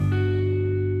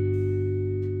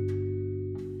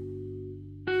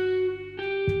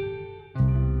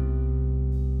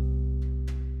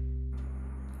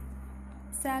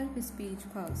speech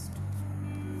first.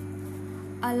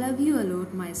 I love you a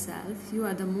lot myself. You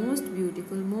are the most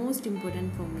beautiful, most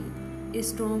important for me. A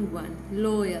strong one,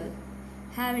 loyal,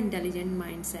 have intelligent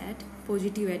mindset,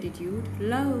 positive attitude,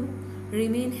 love,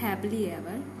 remain happily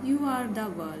ever. You are the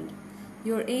world.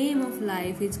 Your aim of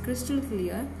life is crystal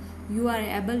clear. You are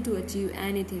able to achieve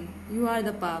anything. You are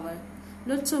the power.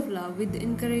 Lots of love with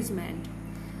encouragement.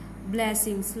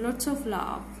 Blessings, lots of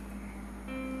love.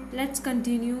 Let's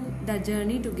continue the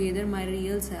journey together, my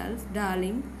real self.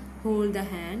 Darling, hold the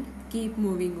hand. Keep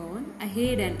moving on,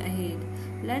 ahead and ahead.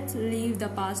 Let's leave the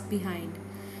past behind.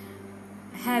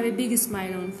 Have a big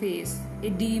smile on face, a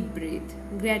deep breath.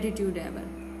 Gratitude ever.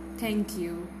 Thank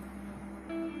you.